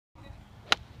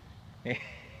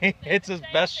He hits his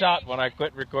best shot when I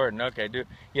quit recording. Okay,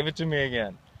 give it to me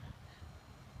again.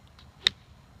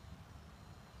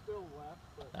 Still left,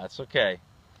 but That's okay.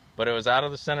 But it was out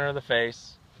of the center of the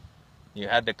face. You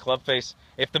had the club face.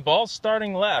 If the ball's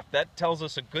starting left, that tells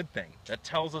us a good thing. That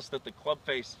tells us that the club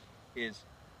face is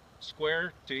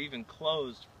square to even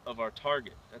closed of our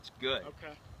target. That's good.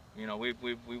 okay. You know, we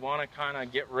want to kind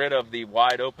of get rid of the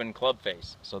wide open club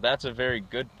face. So that's a very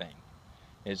good thing,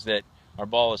 is that our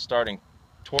ball is starting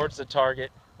towards the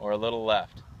target or a little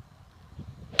left.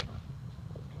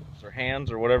 Or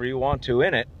hands or whatever you want to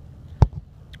in it,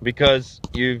 because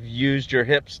you've used your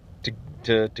hips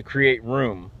to create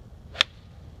room.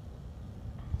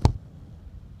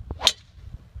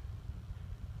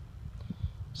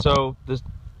 So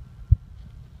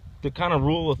the kind of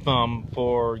rule of thumb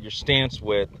for your stance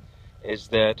width is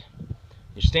that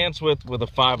your stance width with a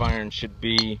 5-iron should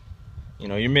be, you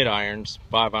know, your mid irons,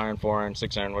 5-iron, 4-iron,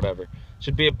 6-iron, whatever,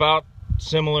 should be about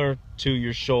similar to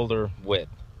your shoulder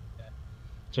width. Okay.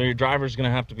 So your driver's going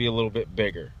to have to be a little bit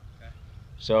bigger. Okay.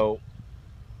 So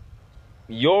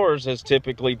yours has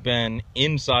typically been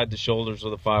inside the shoulders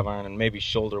with a 5-iron and maybe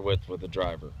shoulder width with the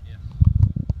driver. Yes.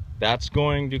 That's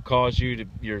going to cause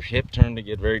your hip turn to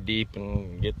get very deep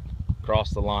and get across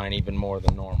the line even more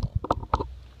than normal.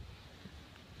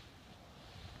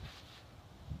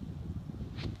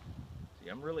 See,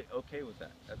 I'm really okay with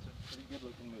that. That's a pretty good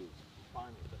looking move. I'm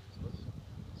fine with it. So let's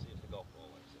see if the golf ball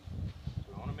likes it.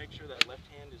 So I want to make sure that left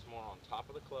hand is more on top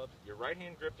of the club. Your right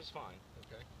hand grip is fine.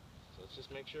 Okay. So let's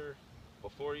just make sure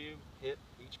before you hit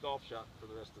each golf shot for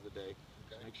the rest of the day,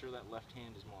 Okay. make sure that left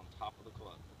hand is more on top of the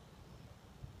club.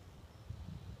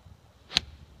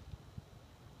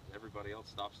 Everybody else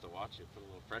stops to watch it, put a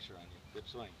little pressure on you. Good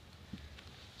swing.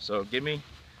 So give me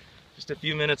just a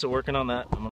few minutes of working on that.